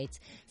penetrates,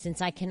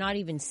 since I cannot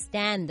even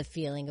stand the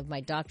feeling of my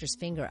doctor's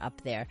finger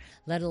up there,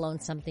 let alone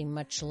something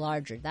much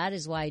larger. That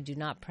is why I do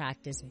not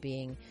practice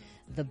being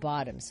the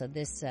bottom. So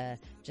this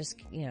just,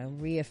 you know,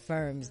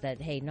 reaffirms that,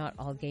 hey, not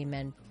all gay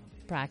men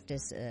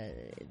practice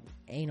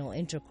anal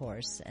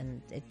intercourse,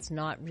 and it's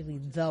not really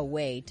the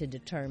way to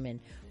determine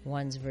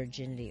one's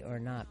virginity or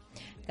not.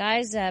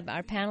 Guys,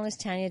 our panelists,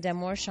 Tanya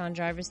Damour, Sean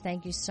Jarvis,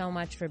 thank you so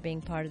much for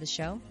being part of the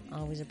show.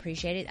 Always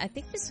appreciate it. I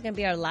think this is going to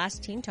be our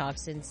last Teen Talk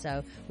since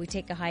we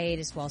take a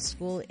hiatus while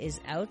school is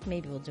out.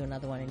 Maybe we'll do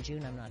another one in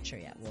June. I'm not sure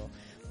yet.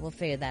 We'll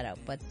figure that out.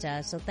 But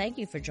so thank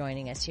you for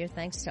joining us here.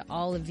 Thanks to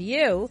all of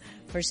you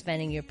for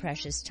spending your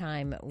precious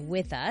time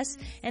with us.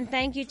 And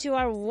thank you to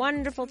our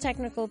wonderful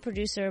technical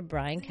producer,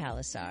 Brian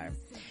Calasar.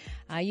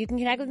 You can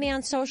connect with me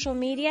on social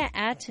media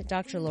at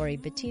Dr. Laurie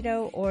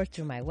Betito or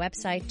through my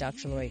website,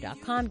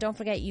 drlaurie.com. Don't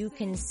forget, you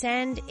can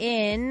send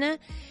in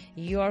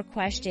your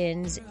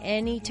questions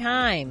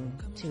anytime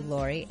to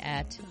Laurie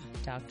at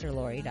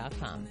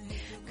drlaurie.com.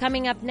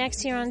 Coming up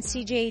next here on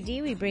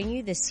CJAD, we bring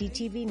you the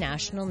CTV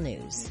National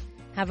News.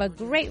 Have a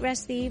great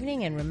rest of the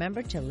evening, and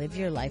remember to live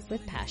your life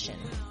with passion.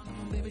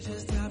 Baby,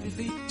 just tap your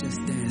feet,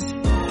 just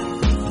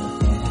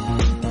dance.